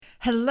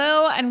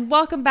Hello and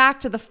welcome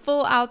back to the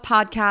Full Out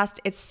Podcast.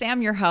 It's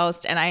Sam, your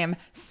host, and I am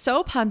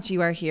so pumped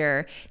you are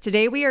here.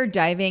 Today we are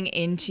diving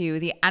into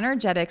the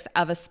energetics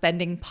of a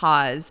spending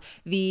pause,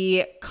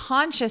 the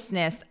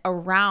consciousness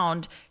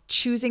around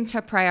choosing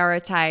to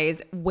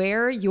prioritize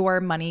where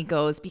your money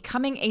goes,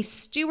 becoming a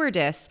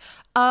stewardess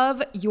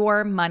of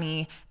your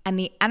money, and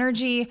the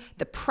energy,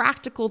 the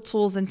practical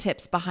tools and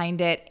tips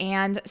behind it,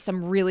 and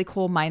some really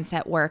cool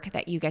mindset work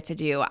that you get to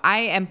do. I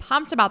am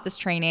pumped about this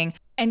training.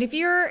 And if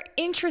you're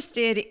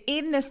interested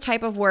in this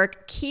type of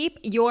work, keep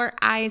your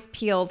eyes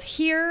peeled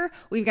here.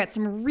 We've got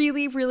some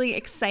really, really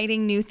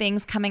exciting new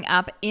things coming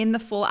up in the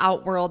Full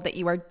Out world that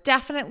you are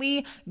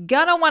definitely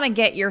gonna wanna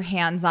get your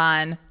hands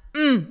on.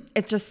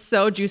 It's just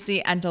so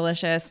juicy and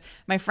delicious.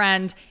 My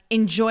friend,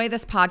 enjoy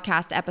this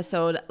podcast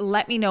episode.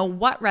 Let me know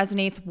what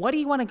resonates. What do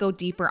you want to go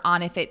deeper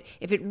on? If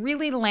it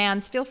really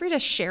lands, feel free to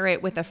share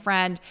it with a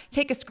friend.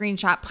 Take a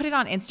screenshot, put it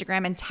on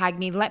Instagram and tag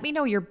me. Let me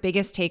know your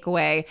biggest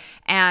takeaway.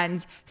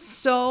 And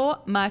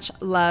so much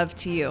love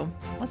to you.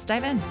 Let's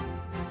dive in.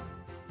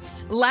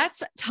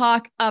 Let's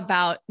talk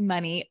about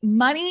money.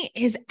 Money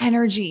is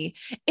energy.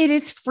 It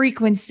is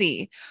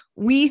frequency.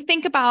 We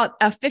think about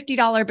a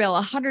 $50 bill,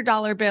 a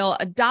 $100 bill,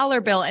 a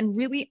dollar bill, and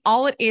really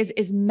all it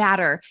is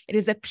matter. It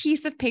is a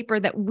piece of paper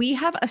that we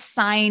have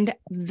assigned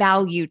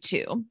value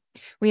to.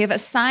 We have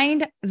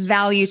assigned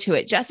value to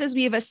it, just as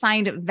we have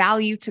assigned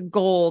value to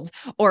gold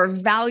or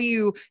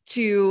value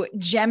to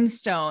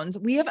gemstones.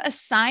 We have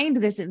assigned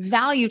this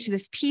value to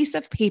this piece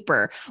of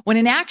paper, when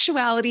in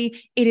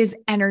actuality, it is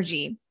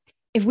energy.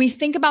 If we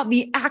think about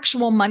the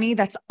actual money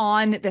that's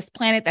on this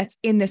planet, that's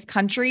in this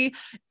country,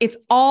 it's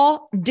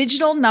all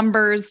digital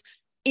numbers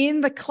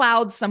in the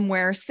cloud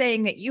somewhere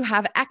saying that you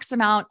have X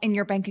amount in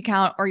your bank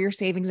account or your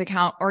savings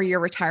account or your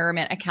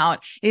retirement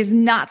account. It is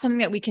not something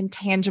that we can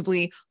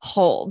tangibly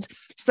hold.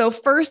 So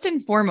first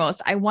and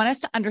foremost, I want us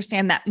to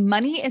understand that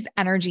money is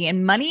energy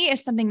and money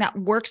is something that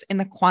works in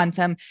the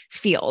quantum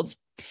field.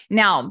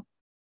 Now,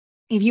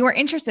 if you are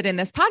interested in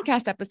this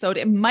podcast episode,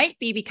 it might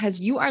be because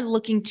you are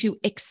looking to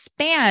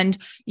expand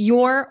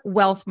your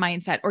wealth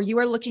mindset, or you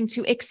are looking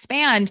to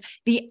expand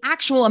the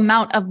actual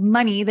amount of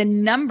money, the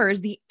numbers,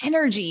 the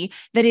energy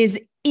that is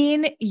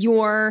in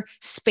your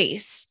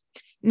space.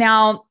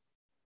 Now,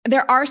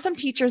 there are some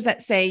teachers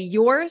that say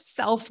your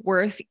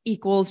self-worth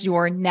equals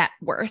your net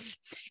worth.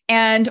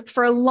 And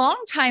for a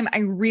long time, I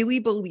really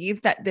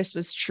believed that this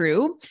was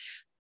true.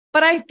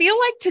 But I feel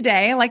like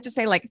today, I like to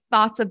say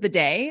thoughts of the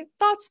day,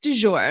 thoughts du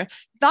jour.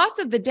 Thoughts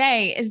of the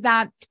day is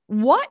that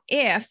what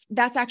if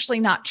that's actually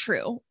not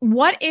true?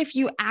 What if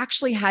you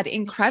actually had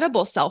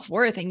incredible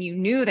self-worth and you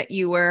knew that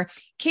you were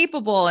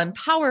capable and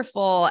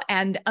powerful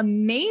and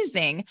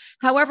amazing?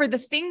 However, the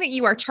thing that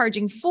you are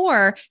charging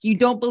for, you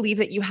don't believe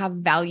that you have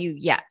value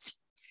yet.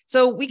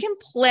 So we can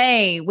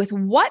play with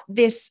what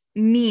this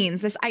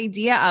means, this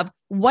idea of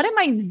what am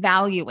I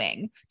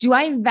valuing? Do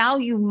I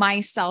value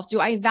myself? Do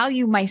I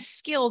value my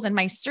skills and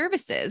my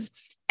services?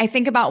 I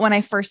think about when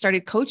I first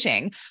started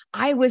coaching,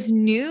 I was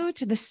new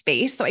to the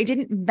space, so I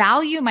didn't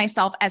value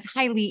myself as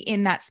highly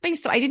in that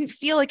space. So I didn't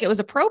feel like it was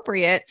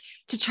appropriate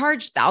to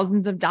charge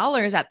thousands of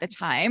dollars at the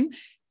time,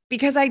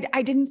 because I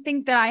didn't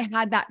think that I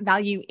had that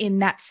value in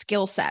that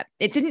skill set.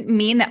 It didn't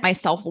mean that my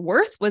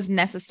self-worth was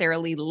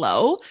necessarily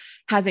low.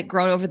 Has it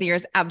grown over the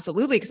years?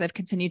 Absolutely, because I've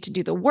continued to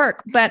do the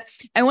work. But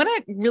I want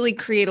to really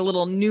create a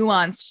little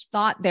nuanced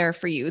thought there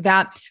for you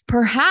that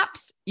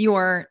perhaps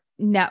your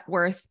net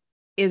worth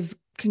is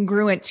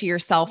congruent to your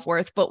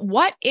self-worth. But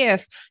what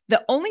if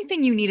the only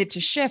thing you needed to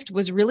shift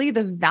was really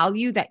the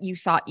value that you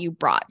thought you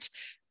brought?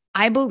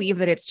 I believe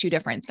that it's two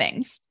different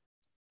things.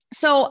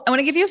 So I want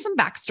to give you some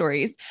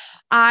backstories.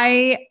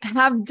 I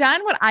have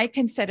done what I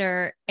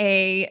consider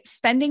a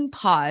spending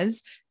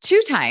pause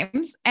 2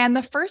 times. And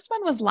the first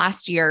one was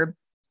last year,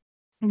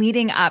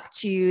 leading up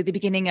to the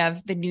beginning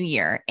of the new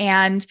year.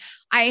 And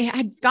I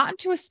had gotten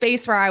to a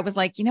space where I was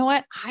like, you know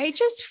what? I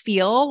just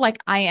feel like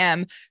I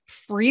am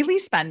freely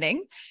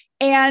spending.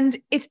 And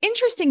it's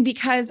interesting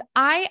because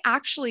I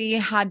actually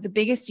had the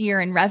biggest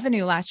year in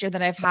revenue last year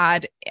that I've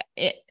had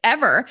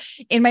ever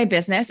in my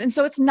business. And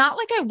so it's not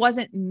like I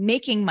wasn't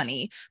making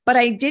money, but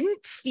I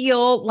didn't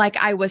feel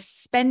like I was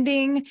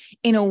spending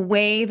in a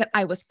way that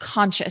I was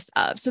conscious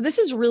of. So this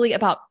is really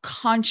about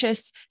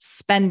conscious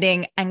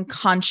spending and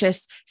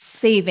conscious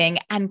saving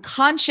and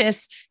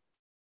conscious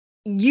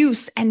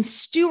use and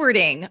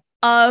stewarding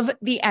of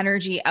the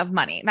energy of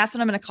money. That's what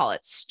I'm going to call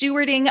it,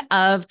 stewarding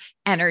of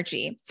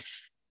energy.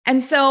 And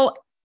so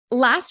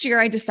last year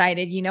I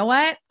decided, you know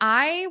what?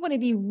 I want to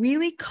be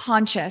really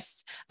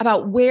conscious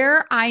about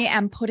where I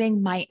am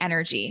putting my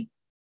energy,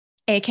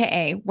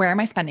 AKA, where am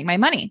I spending my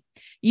money?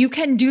 You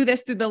can do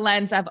this through the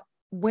lens of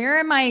where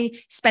am I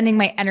spending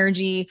my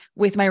energy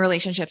with my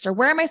relationships, or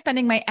where am I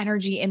spending my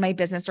energy in my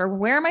business, or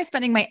where am I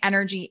spending my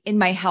energy in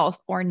my health,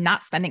 or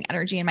not spending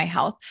energy in my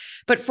health.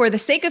 But for the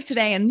sake of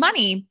today and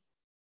money,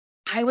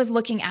 I was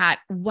looking at,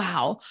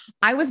 wow,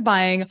 I was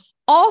buying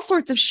all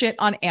sorts of shit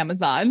on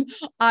Amazon.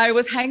 I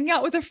was hanging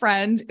out with a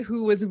friend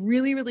who was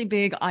really, really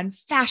big on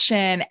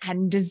fashion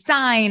and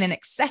design and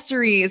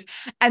accessories.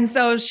 And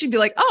so she'd be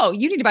like, oh,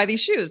 you need to buy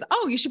these shoes.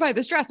 Oh, you should buy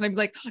this dress. And I'd be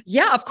like,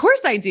 yeah, of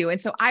course I do. And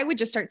so I would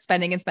just start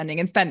spending and spending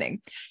and spending.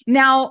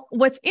 Now,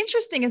 what's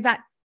interesting is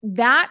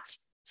that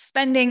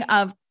spending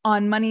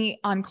on money,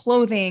 on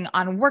clothing,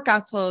 on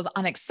workout clothes,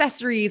 on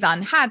accessories,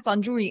 on hats,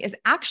 on jewelry is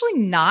actually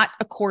not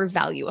a core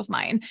value of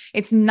mine.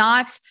 It's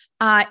not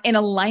in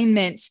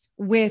alignment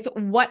with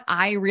what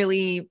I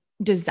really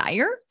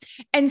desire.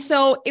 And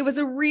so it was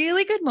a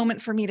really good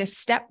moment for me to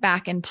step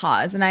back and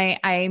pause. And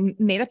I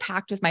made a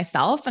pact with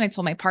myself, and I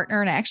told my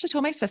partner, and I actually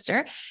told my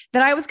sister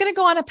that I was going to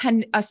go on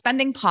a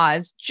spending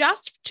pause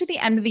just to the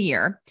end of the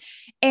year.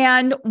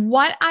 And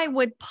what I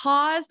would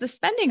pause the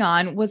spending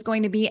on was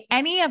going to be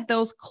any of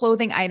those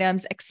clothing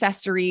items,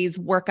 accessories,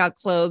 workout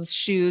clothes,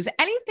 shoes,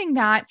 anything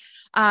that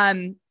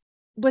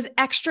was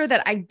extra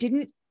that I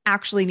didn't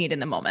actually need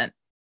in the moment.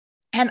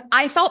 And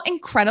I felt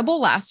incredible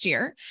last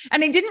year.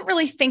 And I didn't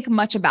really think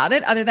much about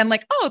it other than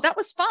like, oh, that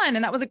was fun.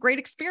 And that was a great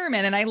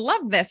experiment. And I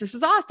love this. This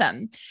is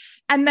awesome.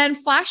 And then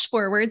flash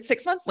forward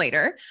 6 months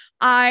later,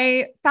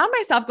 I found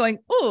myself going,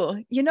 oh,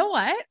 you know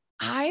what?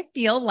 I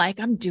feel like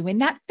I'm doing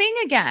that thing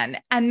again.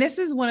 And this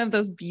is one of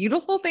those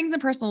beautiful things in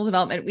personal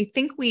development. We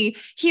think we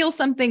heal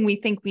something. We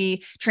think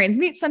we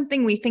transmute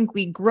something. We think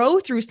we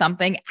grow through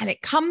something, and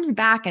it comes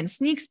back and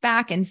sneaks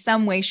back in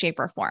some way, shape,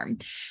 or form.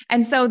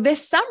 And so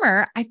this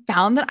summer, I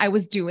found that I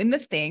was doing the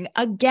thing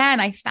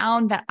again. I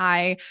found that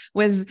I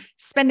was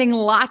spending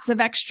lots of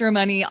extra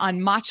money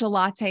on matcha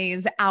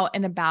lattes out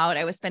and about.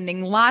 I was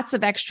spending lots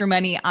of extra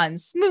money on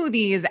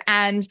smoothies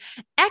and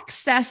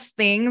excess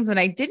things that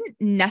I didn't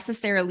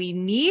necessarily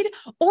need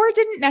or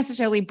didn't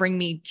necessarily bring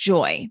me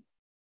joy.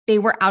 They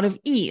were out of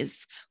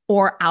ease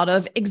or out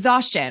of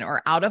exhaustion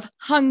or out of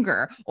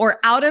hunger or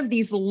out of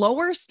these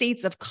lower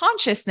states of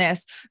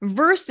consciousness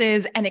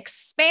versus an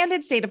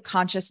expanded state of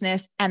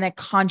consciousness and a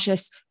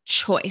conscious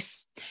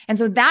choice. And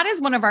so that is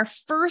one of our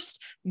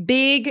first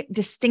big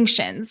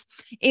distinctions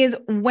is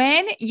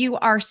when you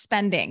are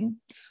spending,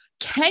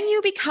 can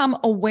you become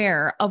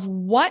aware of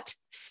what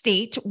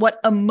state,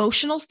 what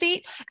emotional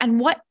state, and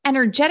what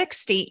energetic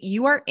state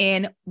you are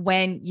in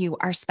when you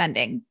are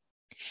spending?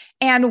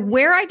 And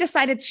where I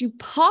decided to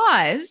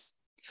pause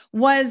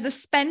was the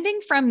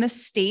spending from the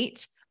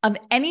state of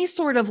any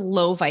sort of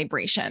low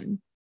vibration.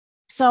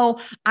 So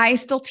I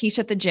still teach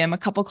at the gym a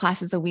couple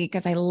classes a week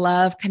because I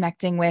love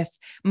connecting with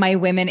my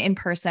women in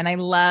person. I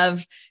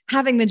love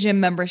having the gym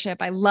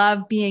membership. I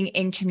love being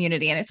in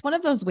community. And it's one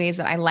of those ways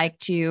that I like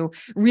to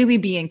really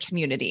be in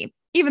community,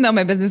 even though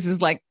my business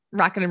is like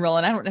rocking and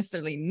rolling. I don't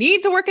necessarily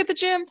need to work at the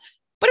gym,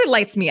 but it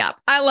lights me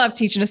up. I love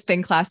teaching a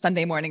spin class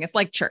Sunday morning. It's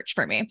like church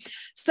for me.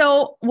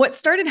 So what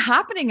started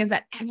happening is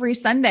that every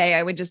Sunday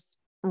I would just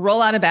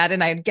roll out of bed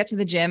and I'd get to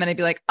the gym and I'd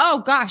be like,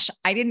 oh gosh,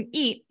 I didn't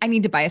eat. I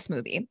need to buy a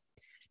smoothie.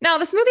 Now,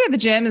 the smoothie at the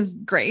gym is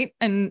great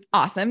and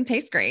awesome,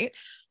 tastes great.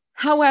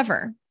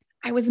 However,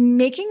 I was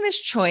making this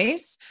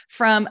choice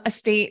from a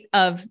state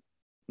of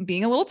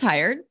being a little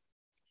tired,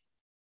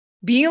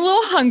 being a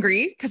little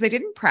hungry because I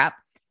didn't prep,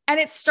 and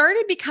it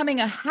started becoming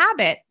a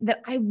habit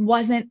that I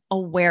wasn't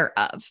aware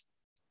of.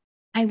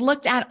 I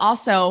looked at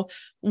also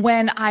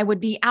when I would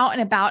be out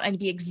and about, I'd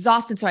be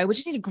exhausted, so I would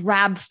just need to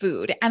grab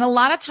food. And a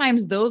lot of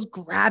times those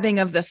grabbing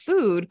of the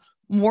food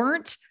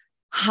weren't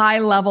high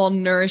level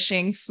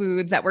nourishing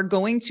foods that were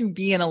going to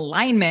be in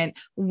alignment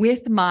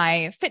with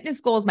my fitness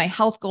goals, my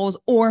health goals,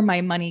 or my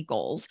money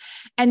goals.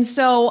 And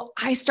so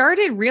I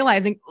started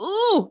realizing,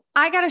 ooh,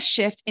 I got to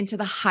shift into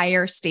the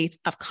higher states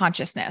of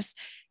consciousness.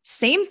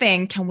 Same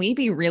thing. Can we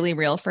be really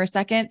real for a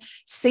second?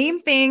 Same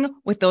thing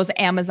with those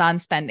Amazon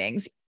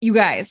spendings. You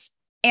guys,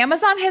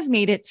 Amazon has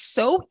made it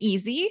so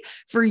easy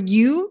for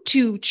you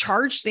to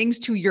charge things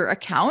to your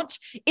account.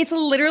 It's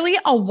literally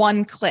a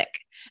one click.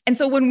 And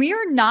so when we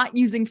are not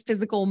using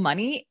physical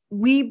money,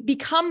 we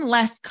become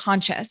less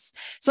conscious.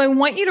 So I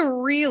want you to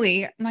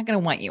really, I'm not going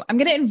to want you, I'm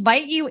going to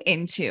invite you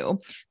into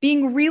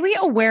being really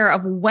aware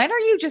of when are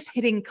you just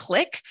hitting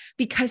click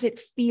because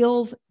it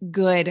feels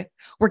good.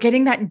 We're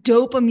getting that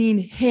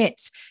dopamine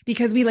hit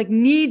because we like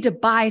need to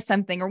buy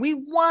something or we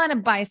want to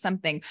buy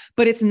something,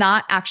 but it's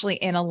not actually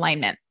in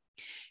alignment.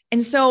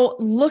 And so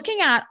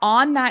looking at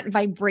on that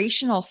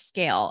vibrational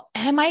scale,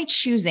 am I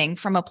choosing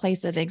from a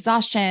place of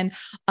exhaustion,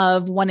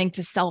 of wanting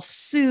to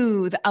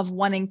self-soothe, of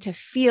wanting to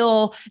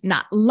feel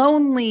not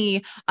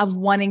lonely, of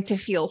wanting to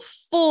feel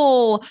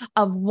full,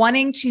 of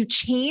wanting to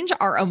change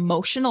our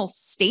emotional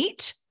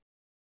state?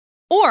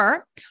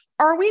 Or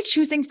are we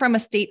choosing from a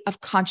state of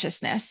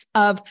consciousness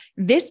of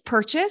this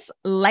purchase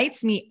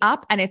lights me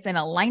up and it's in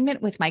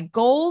alignment with my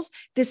goals?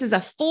 This is a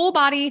full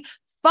body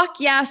fuck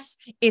yes,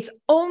 it's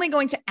only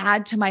going to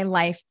add to my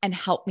life and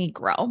help me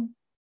grow.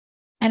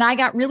 And I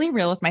got really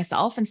real with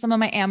myself and some of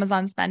my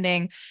Amazon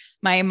spending,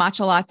 my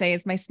matcha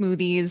lattes, my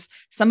smoothies,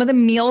 some of the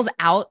meals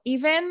out,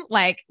 even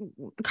like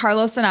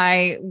Carlos and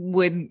I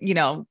would,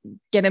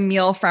 get a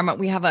meal from,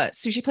 we have a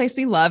sushi place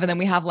we love. And then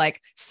we have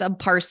like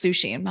subpar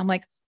sushi. And I'm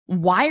like,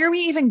 Why are we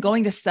even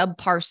going to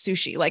subpar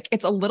sushi? Like,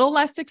 it's a little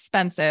less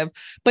expensive,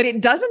 but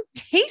it doesn't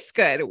taste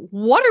good.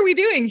 What are we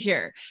doing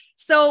here?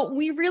 So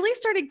we really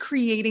started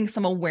creating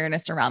some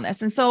awareness around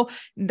this. And so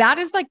that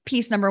is like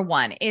piece number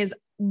one, is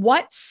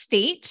what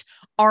state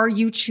are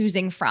you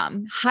choosing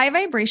from? High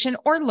vibration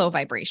or low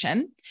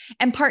vibration?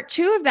 And part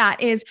two of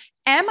that is,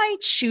 am I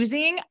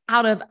choosing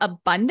out of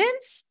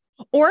abundance,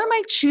 or am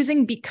I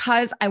choosing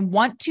because I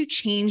want to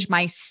change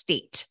my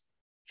state?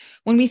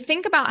 When we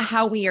think about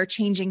how we are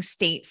changing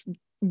states,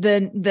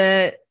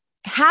 the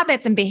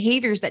habits and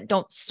behaviors that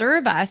don't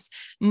serve us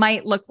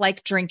might look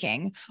like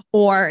drinking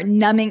or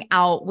numbing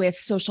out with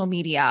social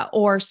media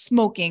or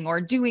smoking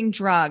or doing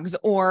drugs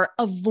or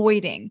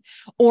avoiding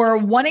or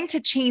wanting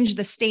to change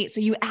the state. So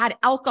you add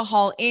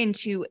alcohol in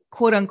to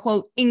quote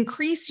unquote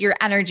increase your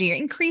energy or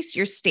increase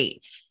your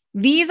state.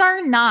 These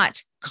are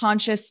not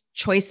conscious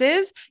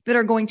choices that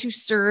are going to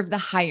serve the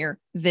higher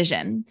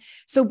vision.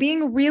 So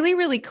being really,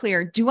 really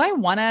clear, do I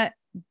want to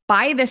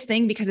buy this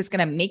thing because it's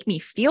going to make me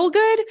feel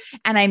good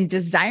and I'm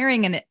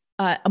desiring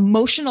an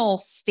emotional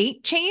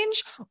state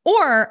change?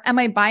 Or am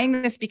I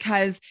buying this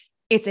because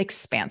it's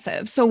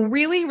expansive? So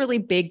really, really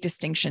big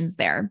distinctions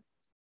there.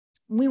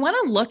 We want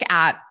to look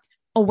at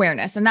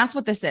awareness, and that's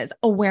what this is.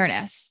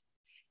 Awareness.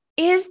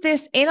 Is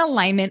this in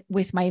alignment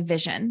with my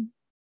vision?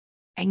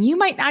 And you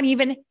might not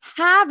even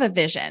have a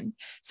vision.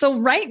 So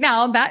right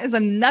now, that is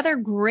another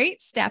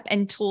great step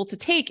and tool to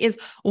take is,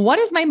 what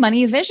is my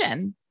money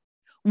vision?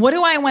 What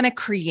do I want to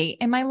create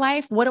in my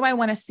life? What do I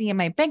want to see in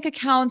my bank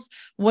accounts?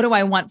 What do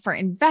I want for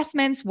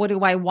investments? What do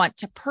I want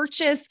to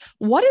purchase?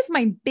 What is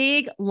my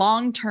big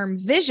long-term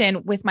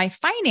vision with my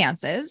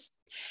finances?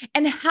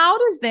 And how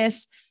does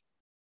this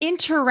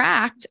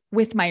interact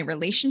with my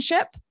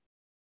relationship?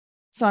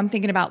 So I'm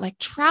thinking about like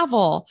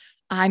travel.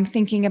 I'm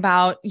thinking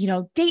about,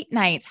 date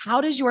nights.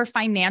 How does your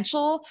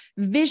financial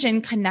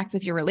vision connect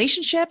with your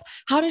relationship?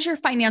 How does your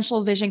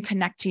financial vision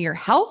connect to your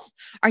health?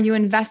 Are you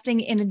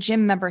investing in a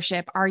gym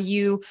membership? Are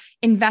you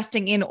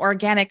investing in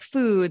organic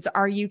foods?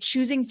 Are you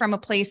choosing from a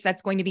place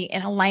that's going to be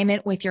in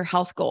alignment with your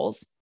health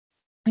goals?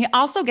 We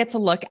also get to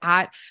look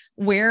at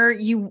where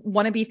you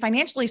want to be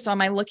financially. So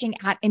am I looking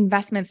at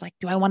investments? Like,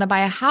 do I want to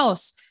buy a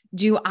house?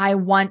 Do I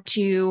want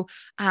to,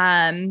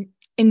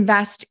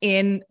 invest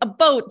in a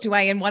boat? Do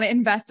I want to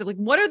invest in, like,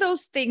 what are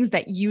those things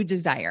that you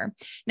desire?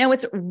 Now,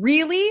 it's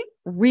really,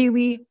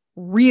 really,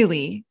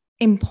 really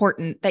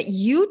important that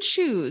you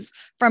choose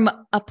from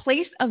a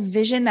place of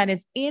vision that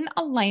is in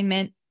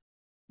alignment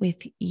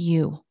with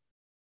you,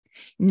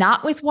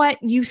 not with what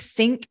you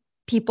think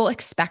people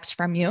expect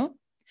from you,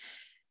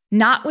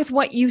 not with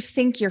what you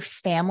think your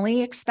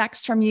family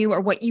expects from you or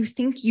what you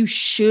think you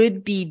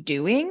should be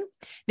doing.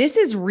 This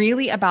is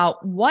really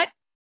about what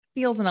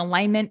feels in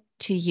alignment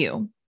to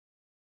you.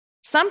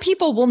 Some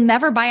people will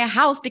never buy a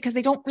house because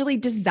they don't really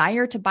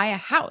desire to buy a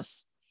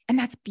house. And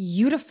that's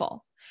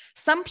beautiful.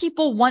 Some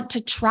people want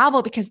to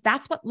travel because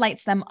that's what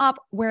lights them up,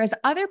 whereas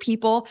other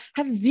people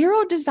have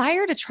zero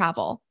desire to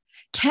travel.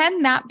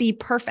 Can that be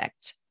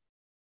perfect?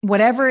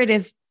 Whatever it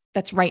is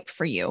that's right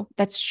for you,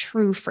 that's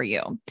true for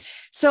you.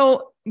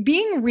 So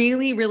being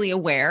really, really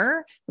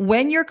aware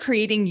when you're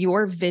creating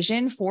your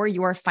vision for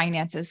your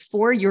finances,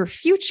 for your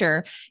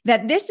future,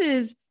 that this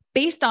is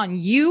based on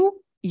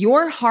you,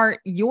 your heart,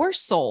 your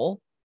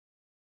soul,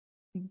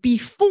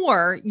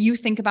 before you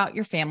think about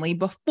your family,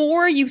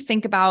 before you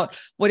think about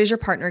what is your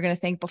partner going to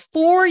think,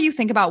 before you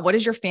think about what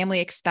does your family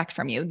expect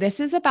from you. This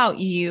is about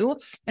you,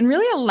 and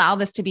really allow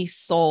this to be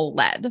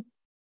soul-led.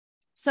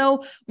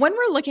 So when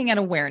we're looking at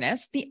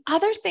awareness, the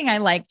other thing I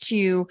like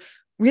to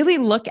really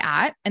look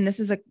at, and this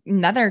is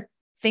another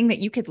thing that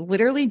you could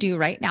literally do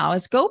right now,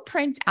 is go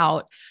print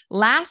out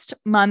last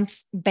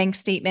month's bank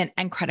statement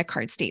and credit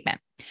card statement.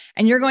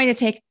 And you're going to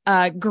take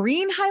a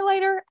green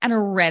highlighter and a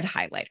red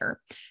highlighter.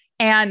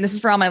 And this is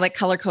for all my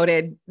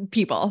color-coded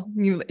people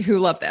who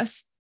love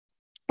this.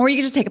 Or you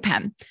can just take a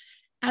pen.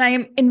 And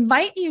I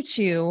invite you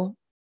to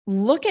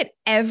look at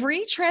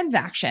every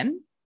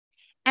transaction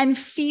and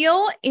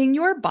feel in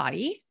your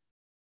body,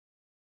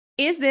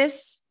 is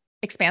this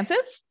expansive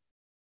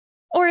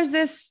or is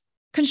this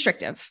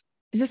constrictive?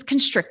 Is this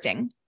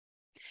constricting?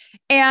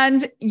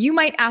 And you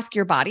might ask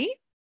your body,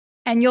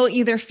 and you'll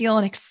either feel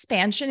an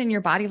expansion in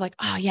your body, like,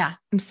 oh yeah,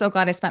 I'm so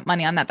glad I spent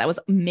money on that. That was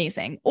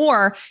amazing.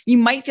 Or you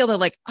might feel that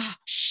like, oh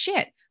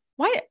shit,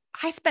 why did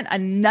I spend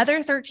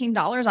another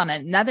 $13 on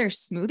another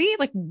smoothie?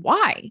 Like,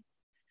 why?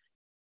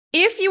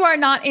 If you are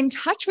not in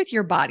touch with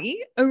your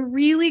body, a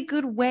really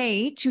good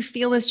way to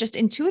feel this just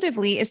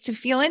intuitively is to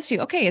feel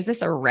into, okay, is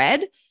this a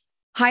red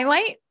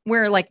highlight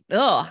where like,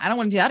 oh, I don't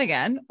want to do that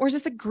again? Or is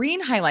this a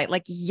green highlight?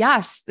 Like,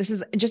 yes, this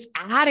is just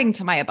adding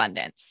to my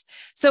abundance.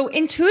 So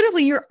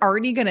intuitively, you're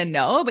already going to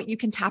know, but you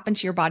can tap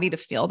into your body to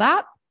feel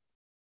that.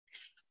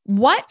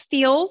 What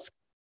feels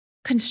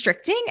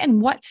constricting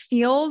and what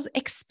feels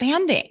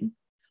expanding?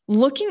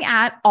 Looking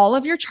at all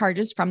of your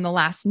charges from the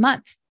last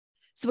month.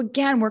 So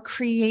again, we're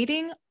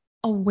creating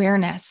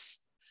awareness.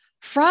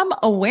 From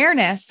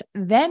awareness,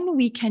 then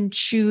we can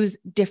choose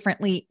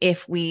differently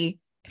if we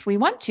if we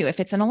want to, if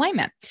it's in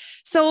alignment.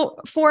 So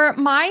for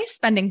my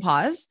spending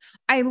pause,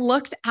 I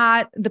looked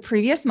at the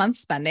previous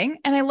month's spending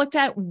and I looked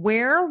at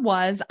where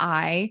was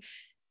I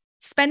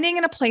spending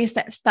in a place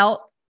that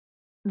felt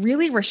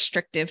really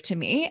restrictive to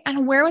me,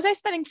 and where was I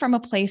spending from a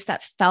place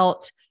that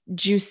felt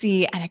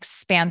juicy and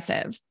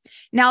expansive.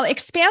 Now,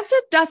 expansive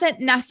doesn't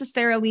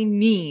necessarily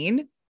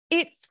mean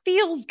it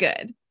feels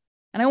good.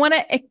 And I want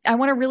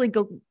to really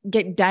go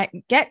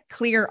get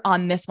clear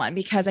on this one,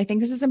 because I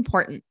think this is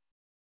important.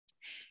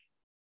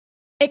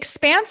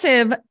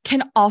 Expansive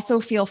can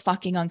also feel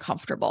fucking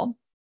uncomfortable.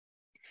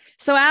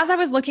 So as I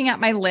was looking at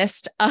my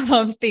list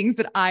of things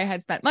that I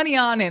had spent money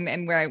on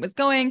and where I was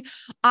going,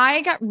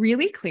 I got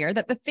really clear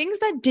that the things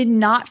that did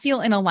not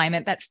feel in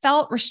alignment, that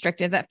felt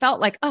restrictive, that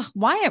felt like, oh,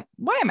 why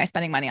am I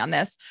spending money on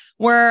this,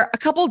 were a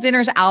couple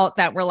dinners out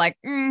that were like,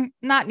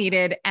 not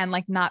needed and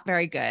like not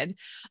very good.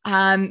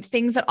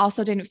 Things that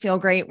also didn't feel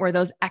great were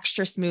those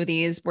extra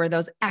smoothies, were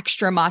those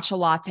extra matcha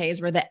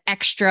lattes, were the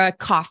extra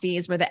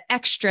coffees, were the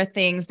extra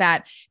things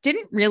that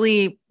didn't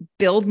really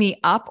build me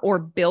up or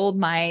build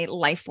my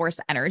life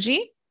force energy.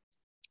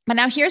 But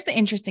now here's the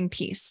interesting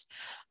piece.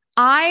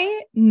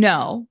 I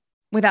know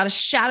without a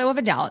shadow of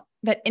a doubt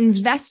that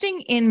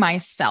investing in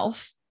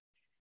myself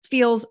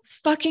feels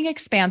fucking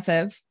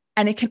expansive,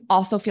 and it can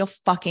also feel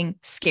fucking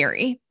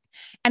scary.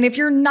 And if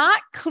you're not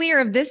clear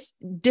of this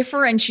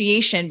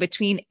differentiation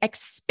between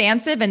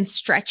expansive and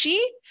stretchy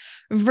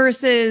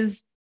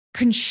versus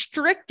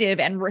constrictive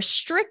and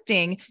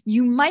restricting,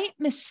 you might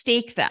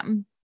mistake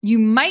them. You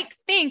might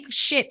think,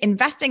 shit,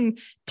 investing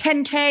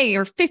 10K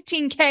or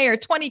 15K or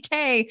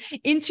 20K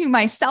into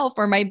myself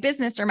or my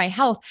business or my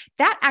health,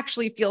 that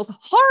actually feels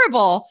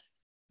horrible,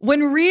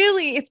 when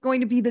really it's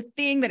going to be the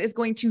thing that is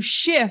going to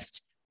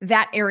shift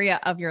that area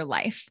of your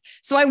life.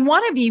 So I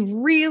want to be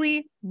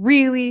really,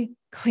 really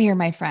clear,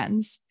 my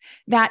friends,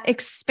 that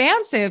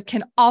expansive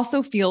can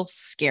also feel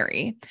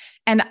scary.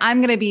 And I'm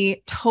going to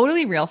be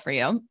totally real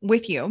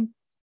with you.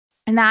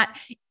 And that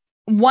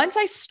once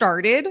I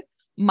started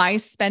my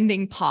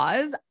spending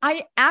pause,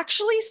 I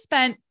actually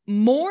spent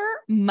more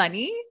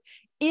money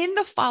in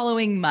the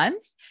following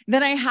month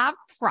than I have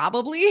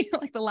probably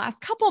like the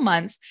last couple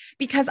months,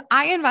 because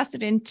I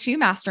invested in 2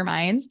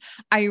 masterminds.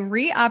 I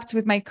re-upped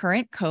with my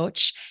current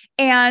coach,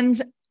 and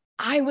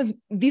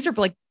these are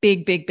like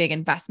big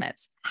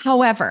investments.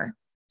 However,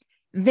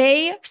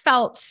 they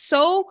felt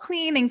so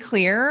clean and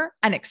clear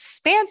and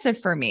expansive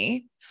for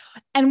me.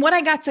 And what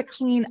I got to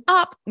clean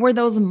up were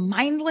those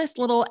mindless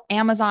little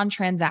Amazon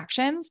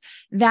transactions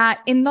that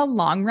in the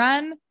long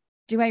run,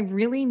 do I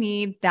really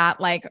need that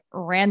like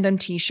random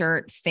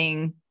t-shirt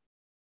thing,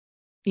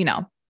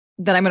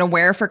 that I'm going to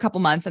wear for a couple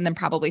months and then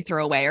probably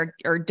throw away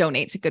or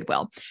donate to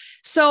Goodwill.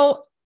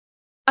 So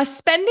a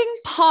spending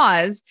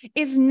pause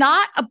is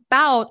not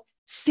about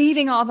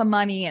saving all the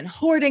money and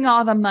hoarding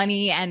all the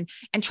money and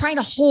trying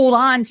to hold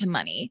on to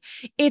money.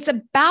 It's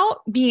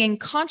about being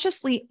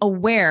consciously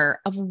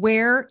aware of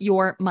where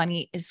your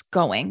money is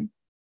going.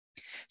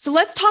 So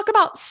let's talk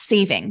about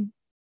saving.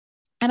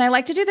 And I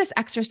like to do this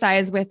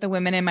exercise with the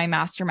women in my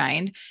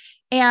mastermind.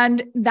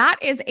 And that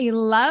is a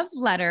love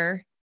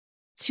letter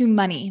to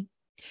money.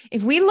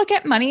 If we look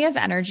at money as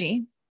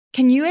energy,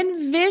 can you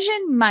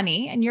envision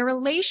money and your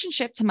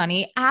relationship to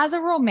money as a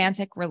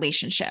romantic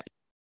relationship?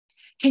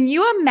 Can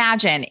you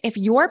imagine if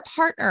your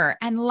partner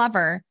and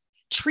lover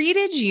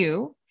treated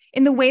you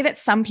in the way that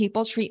some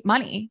people treat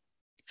money?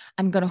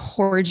 I'm going to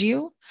hoard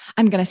you.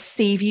 I'm going to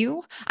save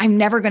you. I'm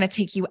never going to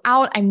take you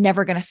out. I'm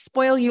never going to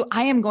spoil you.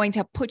 I am going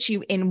to put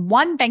you in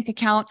one bank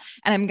account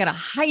and I'm going to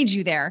hide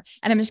you there.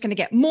 And I'm just going to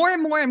get more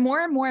and more and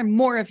more and more and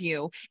more of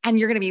you. And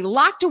you're going to be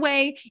locked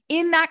away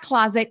in that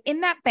closet,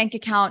 in that bank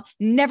account,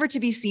 never to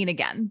be seen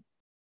again.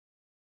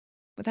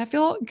 Would that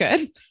feel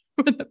good?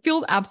 Would that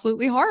feel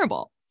absolutely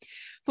horrible?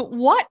 But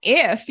what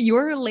if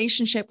your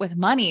relationship with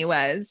money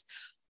was,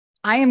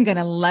 I am going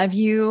to love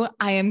you.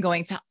 I am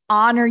going to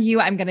honor you.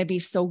 I'm going to be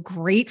so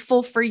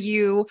grateful for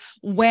you.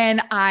 When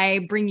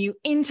I bring you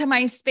into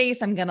my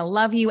space, I'm going to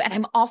love you. And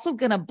I'm also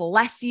going to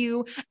bless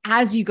you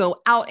as you go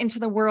out into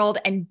the world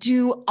and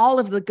do all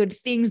of the good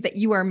things that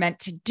you are meant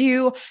to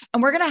do.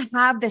 And we're going to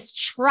have this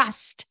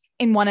trust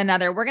in one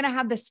another. We're going to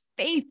have this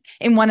faith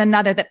in one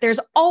another that there's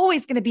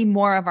always going to be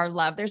more of our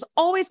love. There's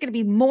always going to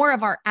be more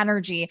of our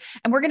energy.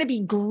 And we're going to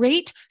be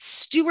great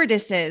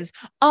stewardesses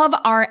of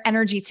our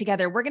energy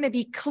together. We're going to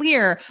be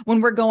clear when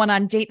we're going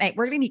on date night.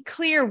 We're going to be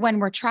clear when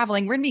we're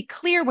traveling. We're going to be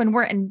clear when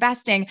we're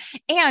investing.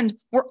 And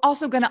we're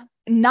also going to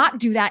not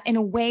do that in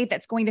a way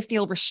that's going to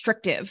feel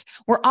restrictive.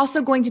 We're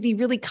also going to be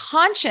really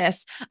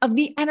conscious of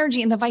the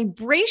energy and the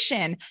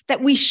vibration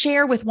that we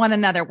share with one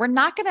another. We're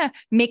not going to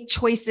make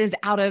choices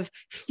out of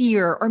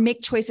fear or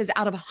make choices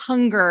out of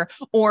hunger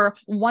or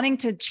wanting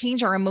to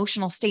change our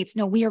emotional states.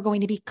 No, we are going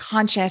to be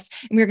conscious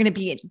and we're going to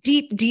be in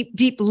deep, deep,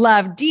 deep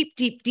love, deep,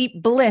 deep,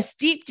 deep bliss,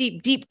 deep,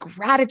 deep, deep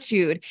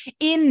gratitude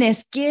in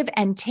this give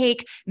and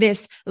take,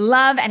 this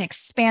love and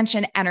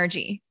expansion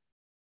energy.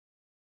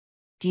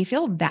 Do you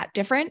feel that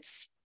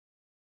difference?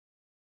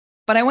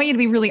 But I want you to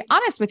be really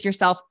honest with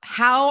yourself.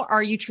 How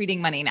are you treating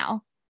money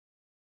now?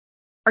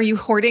 Are you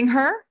hoarding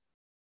her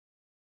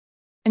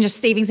and just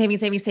saving, saving,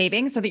 saving,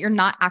 saving so that you're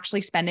not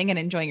actually spending and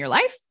enjoying your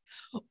life?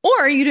 Or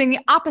are you doing the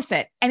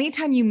opposite?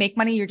 Anytime you make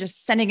money, you're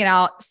just sending it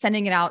out,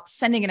 sending it out,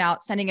 sending it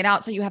out, sending it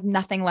out. So you have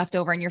nothing left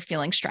over and you're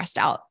feeling stressed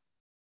out.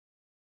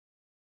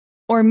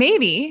 Or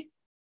maybe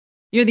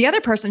you're the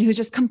other person who's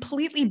just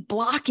completely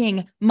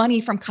blocking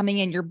money from coming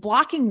in. You're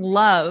blocking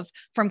love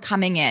from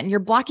coming in. You're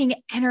blocking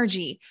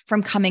energy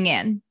from coming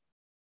in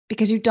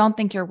because you don't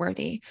think you're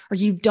worthy, or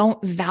you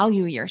don't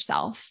value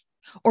yourself,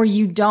 or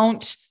you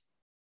don't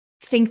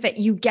think that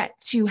you get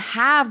to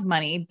have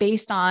money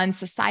based on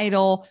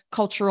societal,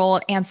 cultural,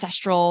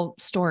 ancestral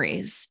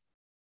stories.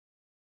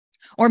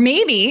 Or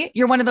maybe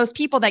you're one of those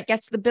people that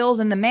gets the bills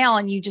in the mail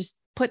and you just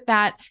put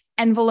that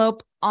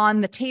envelope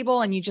on the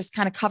table and you just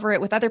kind of cover it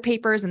with other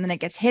papers and then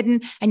it gets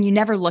hidden and you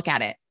never look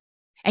at it.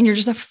 And you're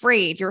just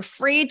afraid. You're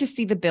afraid to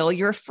see the bill.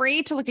 You're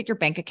afraid to look at your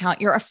bank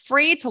account. You're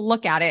afraid to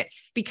look at it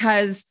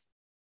because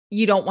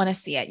you don't want to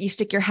see it. You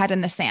stick your head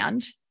in the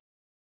sand.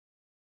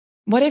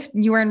 What if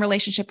you were in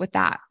relationship with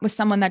that, with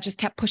someone that just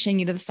kept pushing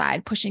you to the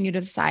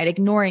side,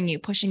 ignoring you,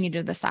 pushing you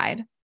to the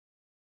side?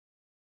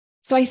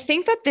 So I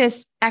think that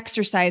this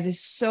exercise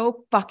is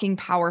so fucking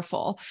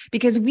powerful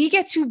because we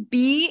get to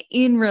be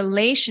in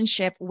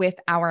relationship with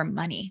our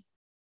money.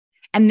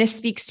 And this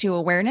speaks to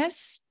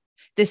awareness.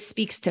 This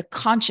speaks to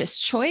conscious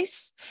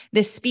choice.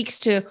 This speaks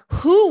to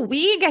who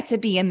we get to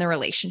be in the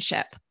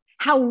relationship,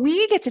 how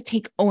we get to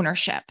take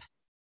ownership.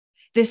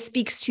 This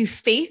speaks to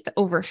faith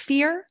over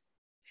fear.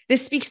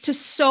 This speaks to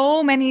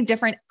so many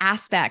different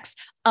aspects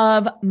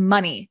of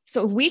money.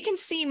 So if we can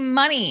see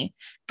money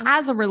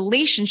as a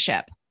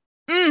relationship,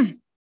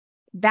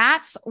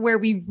 that's where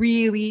we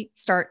really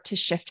start to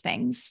shift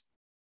things.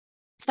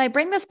 So if I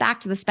bring this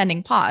back to the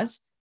spending pause,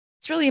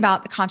 it's really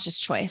about the conscious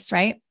choice,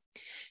 right?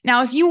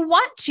 Now, if you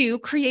want to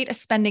create a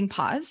spending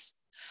pause,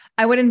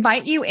 I would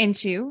invite you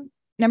into,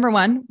 number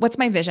one, what's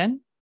my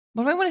vision?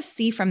 What do I want to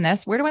see from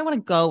this? Where do I want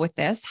to go with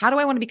this? How do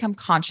I want to become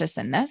conscious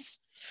in this?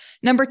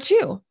 Number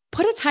two,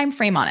 put a time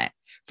frame on it.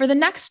 For the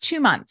next 2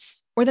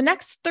 months or the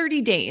next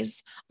 30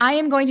 days, I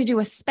am going to do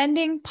a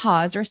spending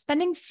pause or a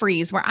spending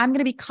freeze where I'm going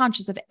to be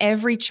conscious of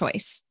every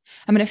choice.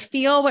 I'm going to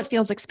feel what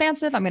feels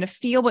expansive. I'm going to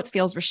feel what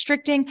feels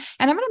restricting.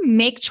 And I'm going to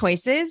make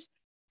choices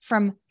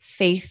from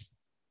faith,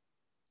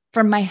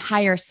 from my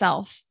higher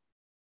self.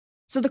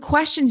 So the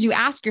questions you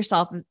ask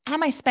yourself is,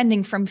 am I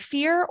spending from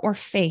fear or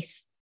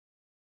faith?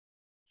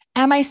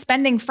 Am I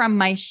spending from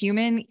my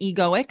human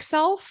egoic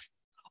self,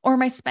 or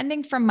am I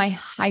spending from my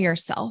higher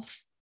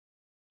self?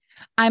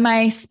 Am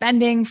I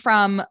spending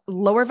from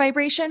lower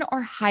vibration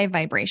or high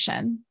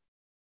vibration?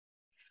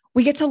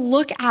 We get to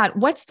look at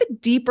what's the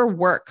deeper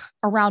work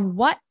around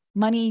what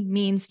money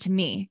means to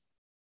me.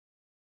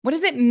 What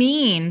does it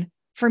mean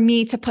for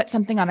me to put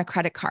something on a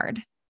credit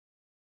card?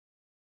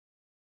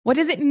 What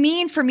does it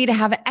mean for me to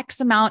have X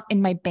amount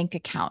in my bank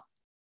account?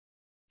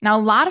 Now,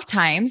 a lot of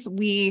times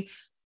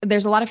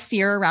there's a lot of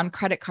fear around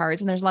credit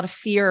cards and there's a lot of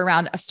fear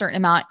around a certain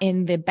amount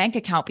in the bank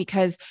account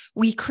because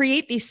we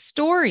create these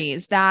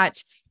stories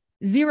that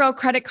zero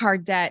credit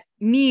card debt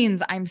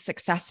means I'm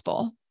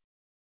successful.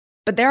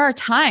 But there are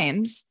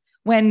times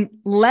when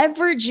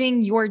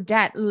leveraging your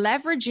debt,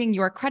 leveraging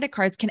your credit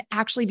cards can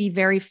actually be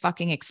very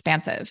fucking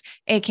expansive,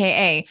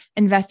 AKA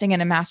investing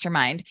in a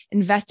mastermind,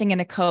 investing in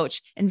a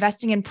coach,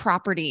 investing in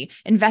property,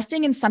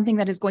 investing in something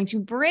that is going to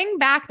bring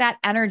back that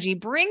energy,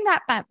 bring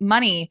that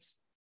money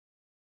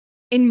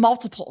in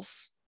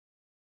multiples.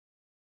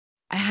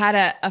 I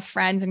had a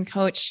friend and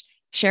coach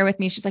share with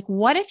me. She's like,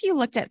 what if you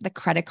looked at the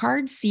credit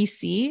card,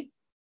 CC,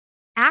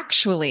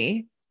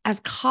 actually as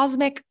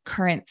cosmic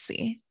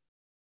currency?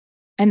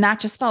 And that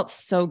just felt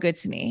so good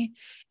to me.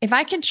 If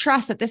I can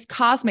trust that this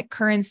cosmic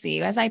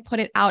currency, as I put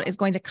it out, is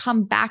going to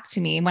come back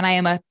to me when I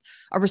am a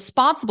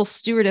responsible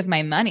steward of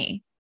my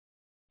money,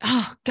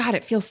 oh God,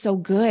 it feels so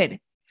good.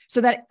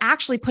 So that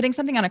actually putting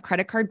something on a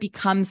credit card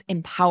becomes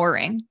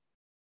empowering.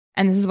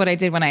 And this is what I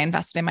did when I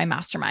invested in my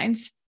mastermind.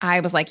 I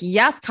was like,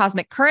 yes,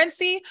 cosmic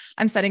currency.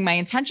 I'm setting my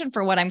intention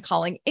for what I'm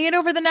calling it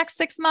over the next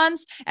 6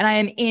 months. And I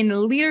am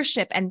in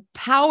leadership and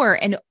power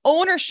and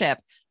ownership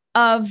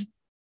of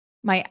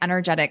my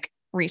energetic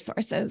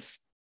resources.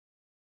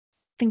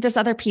 I think this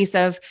other piece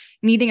of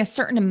needing a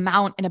certain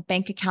amount in a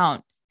bank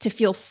account to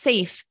feel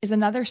safe is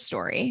another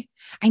story.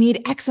 I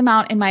need X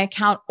amount in my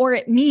account, or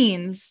it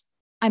means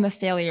I'm a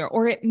failure,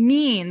 or it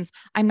means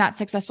I'm not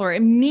successful, or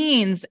it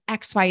means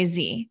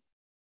XYZ.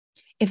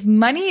 If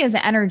money is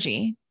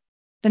energy,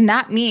 then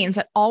that means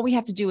that all we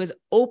have to do is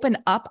open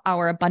up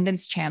our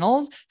abundance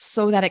channels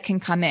so that it can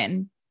come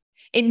in.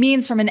 It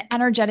means from an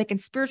energetic and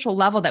spiritual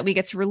level that we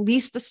get to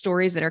release the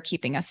stories that are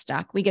keeping us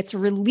stuck. We get to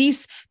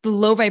release the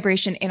low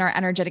vibration in our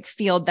energetic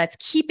field that's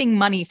keeping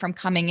money from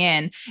coming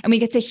in. And we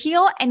get to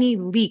heal any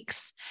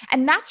leaks.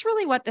 And that's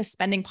really what the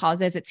spending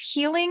pause is. It's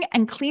healing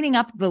and cleaning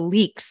up the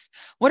leaks.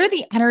 What are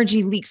the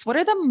energy leaks? What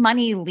are the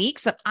money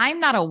leaks that I'm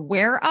not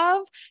aware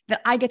of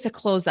that I get to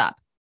close up?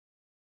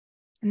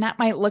 And that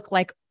might look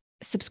like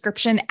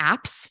subscription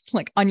apps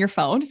like on your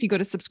phone, if you go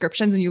to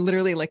subscriptions and you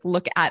literally like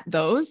look at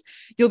those,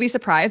 you'll be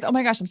surprised. Oh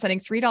my gosh, I'm spending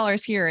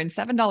 $3 here and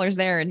 $7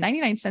 there and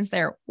 99 cents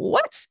there.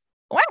 What?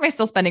 Why am I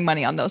still spending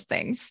money on those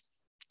things?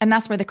 And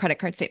that's where the credit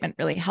card statement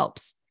really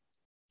helps.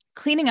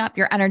 Cleaning up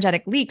your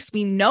energetic leaks.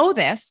 We know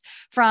this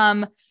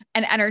from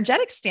an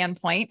energetic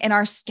standpoint in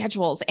our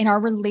schedules, in our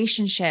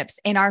relationships,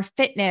 in our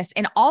fitness,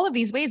 in all of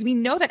these ways. We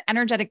know that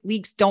energetic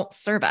leaks don't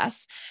serve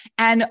us.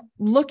 And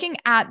looking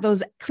at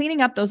those,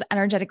 cleaning up those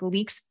energetic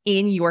leaks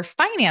in your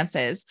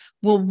finances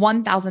will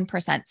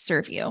 1000%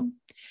 serve you.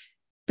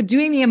 But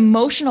doing the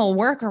emotional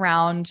work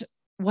around,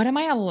 what am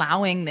I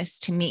allowing this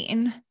to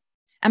mean?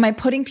 Am I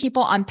putting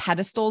people on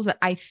pedestals that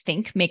I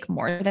think make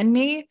more than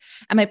me?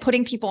 Am I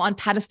putting people on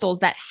pedestals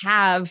that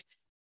have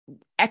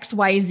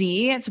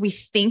XYZ? So we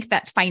think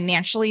that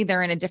financially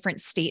they're in a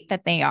different state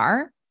that they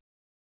are.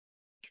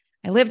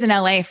 I lived in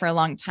LA for a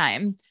long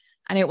time,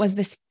 and it was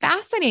this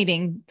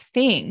fascinating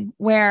thing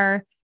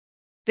where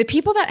the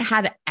people that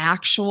had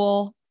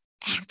actual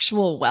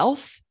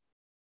wealth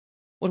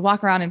would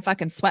walk around in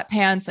fucking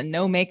sweatpants and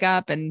no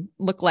makeup and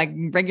look like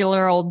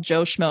regular old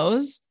Joe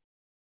Schmoes.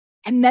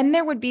 And then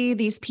there would be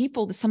these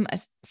people, some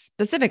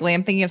specifically,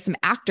 I'm thinking of some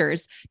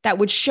actors that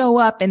would show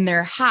up in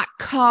their hot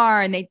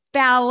car and they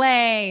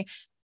ballet.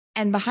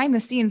 And behind the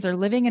scenes, they're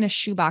living in a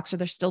shoebox or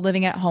they're still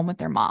living at home with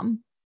their mom.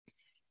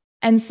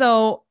 And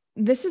so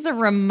this is a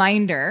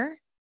reminder,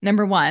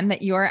 number one,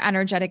 that your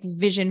energetic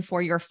vision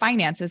for your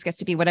finances gets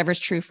to be whatever's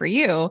true for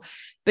you.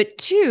 But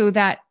two,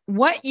 that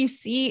what you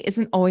see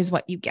isn't always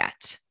what you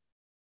get.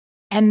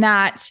 And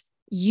that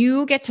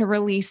you get to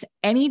release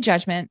any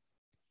judgment,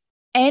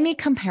 any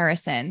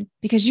comparison,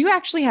 because you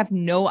actually have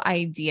no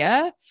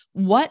idea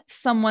what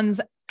someone's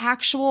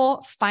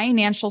actual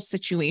financial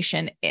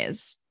situation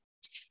is.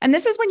 And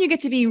this is when you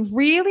get to be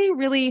really,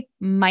 really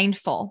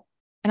mindful.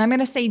 And I'm going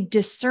to say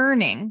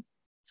discerning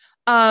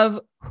of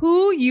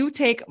who you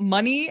take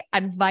money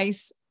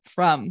advice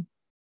from.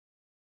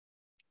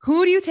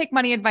 Who do you take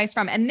money advice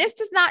from? And this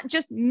does not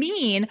just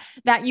mean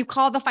that you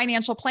call the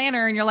financial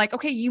planner and you're like,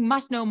 okay, you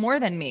must know more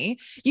than me.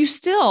 You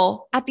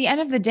still, at the end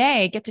of the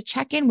day, get to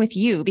check in with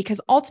you because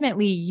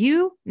ultimately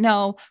you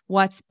know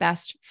what's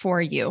best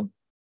for you.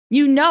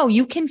 You know,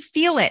 you can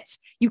feel it.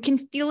 You can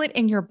feel it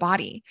in your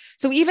body.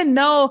 So even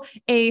though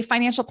a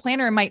financial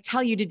planner might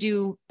tell you to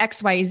do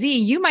X, Y, Z,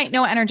 you might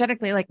know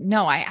energetically, like,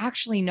 no, I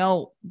actually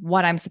know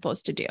what I'm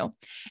supposed to do.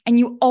 And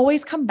you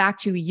always come back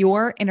to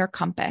your inner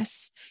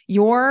compass,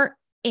 your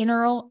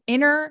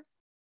inner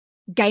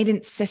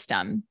guidance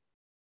system,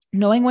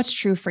 knowing what's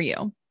true for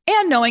you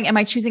and knowing, am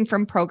I choosing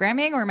from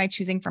programming or am I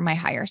choosing from my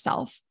higher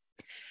self?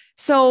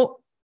 So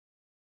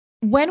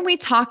when we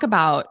talk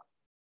about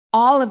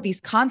all of these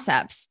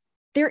concepts,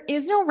 there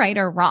is no right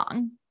or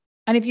wrong.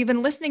 And if you've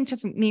been listening to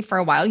me for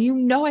a while, you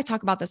know, I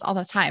talk about this all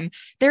the time.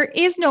 There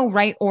is no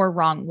right or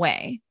wrong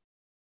way.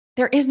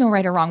 There is no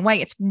right or wrong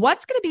way. It's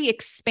what's going to be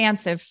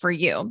expansive for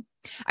you.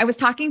 I was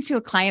talking to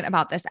a client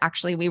about this.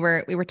 Actually, we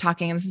were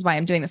talking, and this is why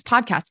I'm doing this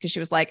podcast, because she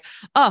was like,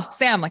 oh,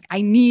 Sam, like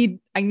I need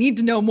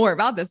to know more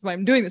about this when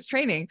I'm doing this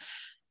training.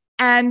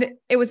 And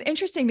it was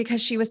interesting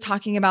because she was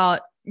talking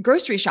about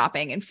grocery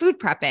shopping and food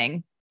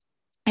prepping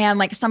and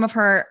like some of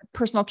her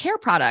personal care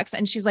products.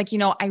 And she's like, you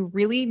know, I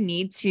really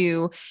need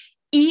to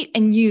eat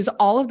and use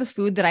all of the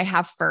food that I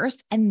have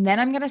first. And then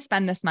I'm going to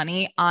spend this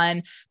money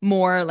on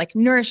more like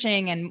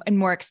nourishing and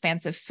more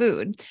expansive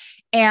food.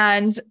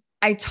 And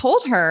I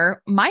told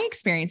her my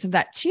experience of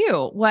that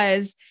too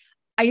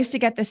I used to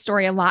get this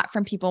story a lot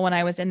from people when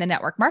I was in the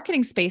network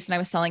marketing space and I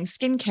was selling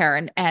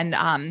skincare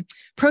and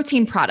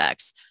protein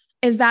products,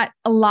 is that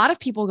a lot of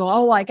people go,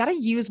 oh, well, I got to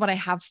use what I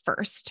have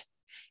first.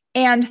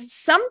 And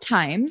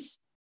sometimes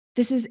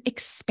this is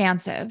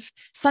expansive.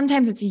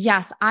 Sometimes it's,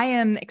 yes, I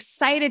am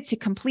excited to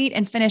complete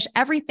and finish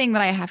everything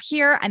that I have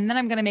here. And then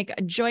I'm going to make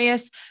a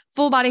joyous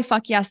full body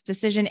fuck yes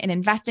decision in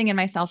investing in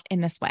myself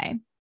in this way.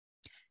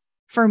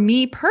 For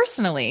me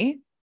personally,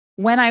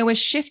 when I was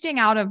shifting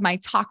out of my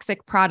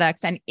toxic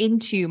products and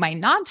into my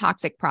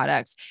non-toxic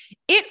products,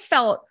 it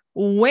felt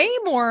way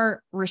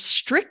more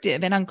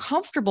restrictive and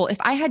uncomfortable if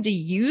I had to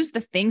use the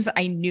things that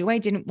I knew I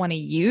didn't want to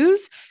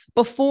use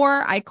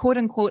before I quote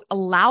unquote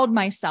allowed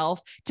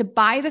myself to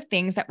buy the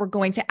things that were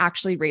going to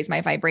actually raise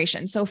my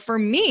vibration. So for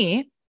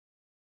me,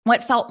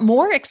 what felt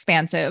more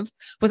expansive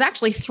was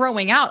actually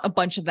throwing out a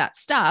bunch of that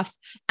stuff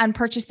and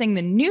purchasing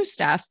the new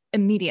stuff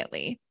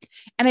immediately.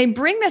 And I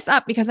bring this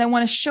up because I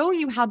want to show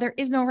you how there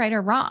is no right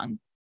or wrong.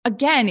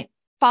 Again,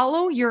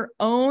 follow your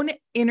own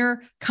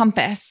inner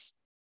compass.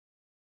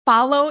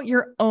 Follow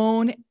your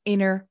own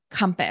inner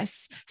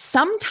compass.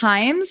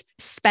 Sometimes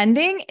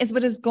spending is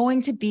what is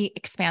going to be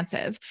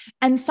expansive,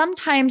 and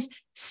sometimes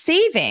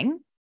saving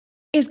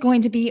is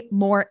going to be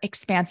more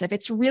expansive.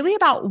 It's really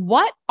about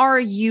what are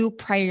you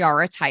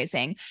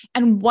prioritizing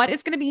and what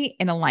is going to be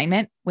in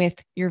alignment with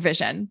your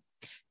vision.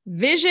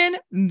 Vision,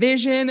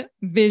 vision,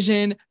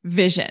 vision,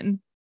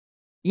 vision.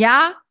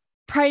 Yeah.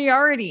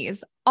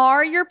 Priorities.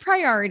 Are your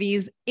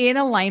priorities in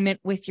alignment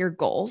with your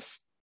goals?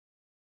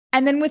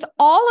 And then with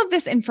all of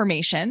this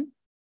information,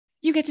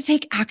 you get to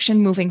take action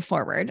moving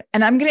forward.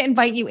 And I'm going to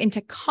invite you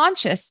into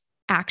conscious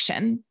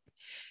action.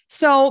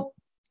 So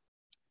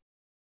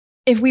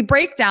if we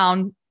break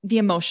down the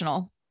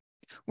emotional,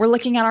 we're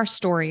looking at our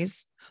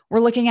stories. We're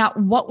looking at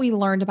what we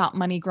learned about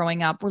money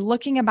growing up. We're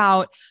looking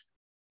about,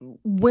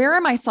 where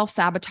am I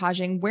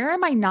self-sabotaging? Where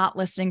am I not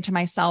listening to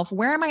myself?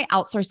 Where am I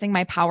outsourcing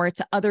my power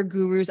to other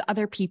gurus,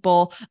 other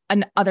people,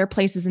 and other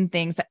places and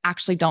things that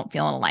actually don't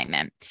feel in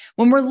alignment?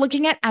 When we're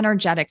looking at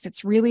energetics,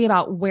 it's really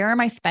about, where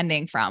am I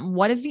spending from?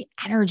 What is the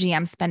energy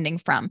I'm spending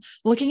from?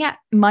 Looking at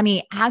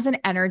money as an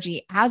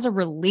energy, as a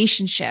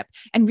relationship,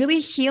 and really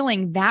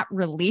healing that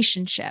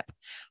relationship.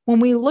 When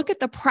we look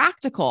at the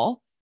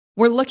practical,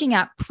 we're looking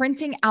at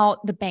printing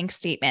out the bank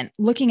statement,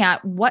 looking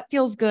at what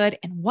feels good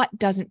and what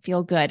doesn't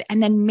feel good,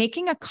 and then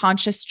making a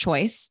conscious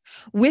choice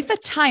with a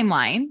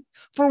timeline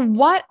for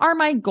what are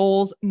my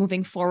goals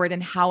moving forward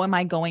and how am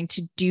I going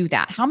to do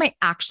that? How am I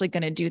actually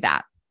going to do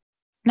that?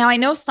 Now, I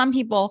know some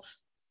people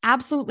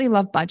absolutely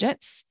love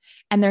budgets,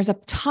 and there's a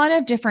ton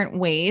of different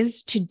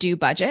ways to do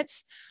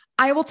budgets.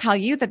 I will tell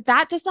you that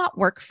that does not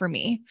work for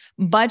me.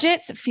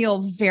 Budgets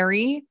feel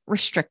very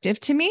restrictive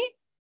to me,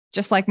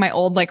 just like my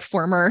old,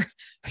 former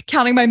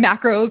counting my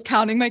macros,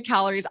 counting my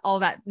calories, all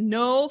that.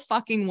 No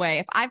fucking way.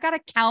 If I've got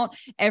to count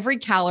every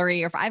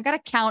calorie, or if I've got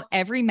to count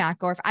every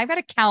macro, or if I've got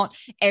to count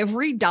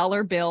every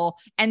dollar bill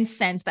and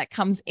cent that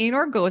comes in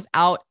or goes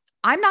out,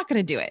 I'm not going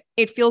to do it.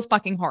 It feels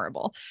fucking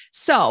horrible.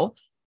 So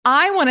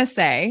I want to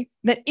say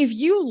that if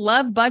you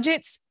love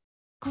budgets,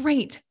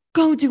 great,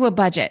 go do a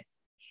budget.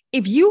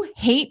 If you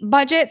hate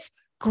budgets,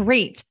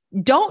 great,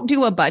 don't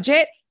do a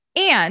budget.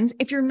 And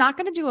if you're not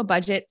going to do a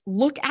budget,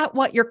 look at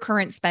what your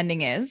current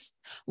spending is,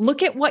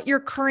 look at what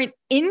your current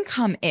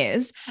income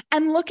is,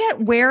 and look at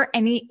where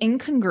any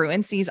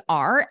incongruencies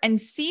are and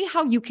see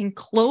how you can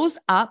close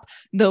up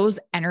those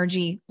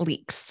energy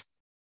leaks.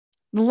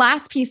 The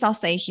last piece I'll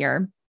say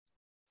here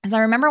is,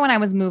 I remember when I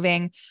was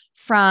moving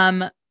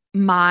from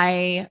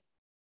my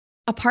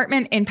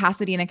apartment in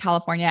Pasadena,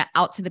 California,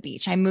 out to the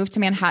beach. I moved to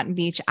Manhattan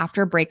Beach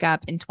after a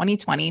breakup in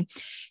 2020.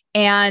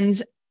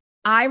 And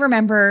I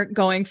remember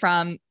going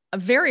from a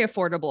very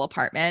affordable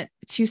apartment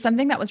to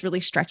something that was really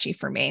stretchy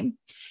for me.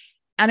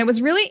 And it was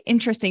really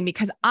interesting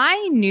because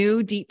I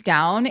knew deep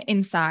down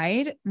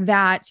inside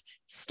that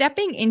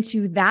stepping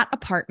into that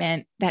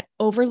apartment that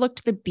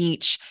overlooked the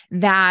beach,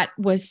 that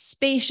was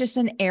spacious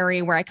and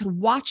airy, where I could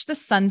watch the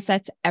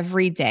sunsets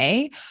every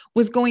day,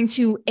 was going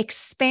to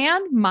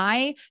expand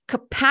my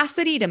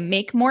capacity to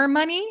make more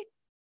money.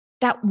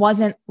 That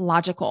wasn't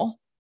logical.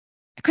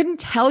 I couldn't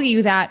tell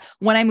you that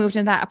when I moved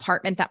into that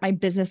apartment that my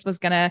business was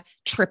going to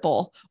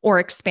triple or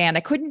expand.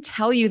 I couldn't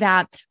tell you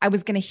that I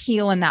was going to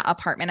heal in that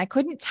apartment. I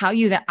couldn't tell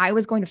you that I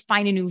was going to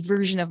find a new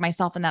version of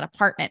myself in that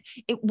apartment.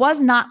 It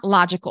was not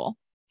logical.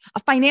 A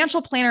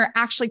financial planner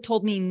actually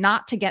told me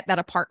not to get that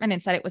apartment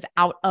and said it was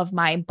out of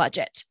my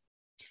budget,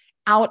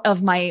 out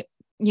of my,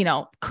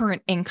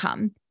 current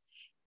income.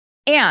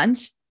 And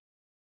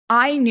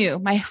I knew,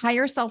 my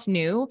higher self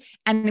knew,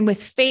 and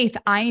with faith,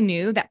 I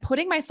knew that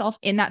putting myself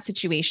in that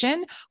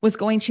situation was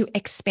going to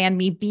expand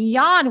me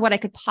beyond what I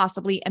could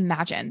possibly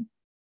imagine.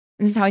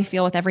 This is how I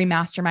feel with every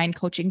mastermind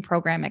coaching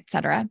program, et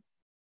cetera.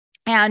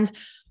 And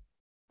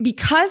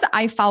because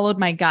I followed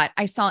my gut,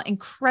 I saw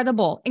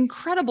incredible,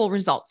 incredible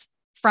results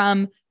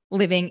from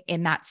living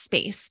in that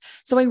space.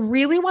 So I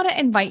really want to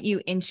invite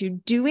you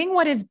into doing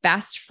what is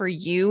best for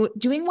you,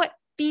 doing what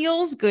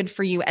feels good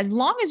for you, as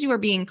long as you are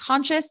being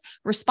conscious,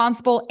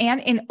 responsible,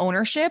 and in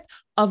ownership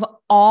of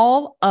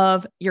all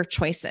of your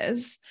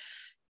choices.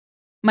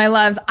 My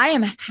loves, I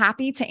am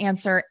happy to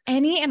answer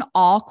any and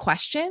all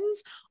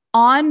questions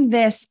on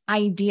this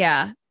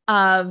idea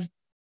of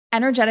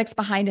energetics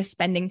behind a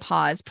spending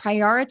pause,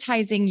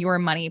 prioritizing your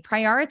money,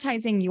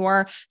 prioritizing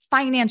your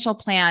financial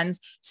plans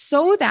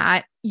so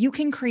that you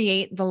can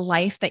create the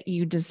life that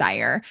you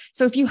desire.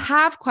 So if you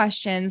have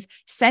questions,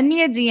 send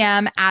me a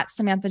DM at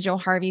Samantha Jo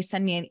Harvey,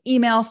 send me an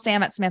email,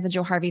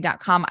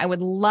 sam@samanthajoharvey.com. I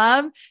would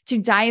love to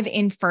dive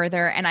in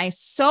further. And I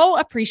so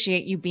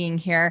appreciate you being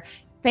here.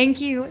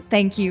 Thank you,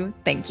 thank you,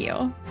 thank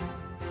you.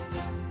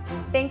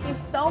 Thank you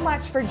so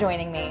much for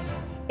joining me.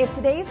 If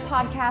today's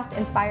podcast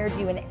inspired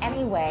you in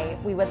any way,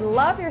 we would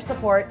love your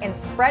support in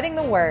spreading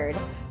the word.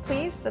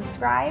 Please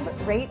subscribe,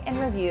 rate, and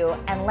review,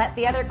 and let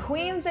the other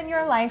queens in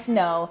your life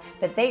know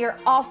that they are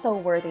also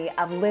worthy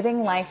of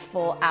living life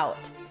full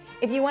out.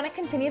 If you want to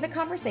continue the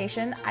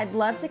conversation, I'd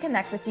love to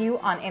connect with you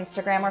on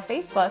Instagram or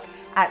Facebook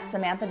at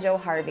Samantha Jo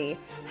Harvey.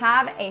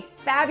 Have a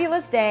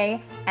fabulous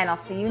day, and I'll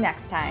see you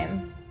next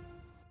time.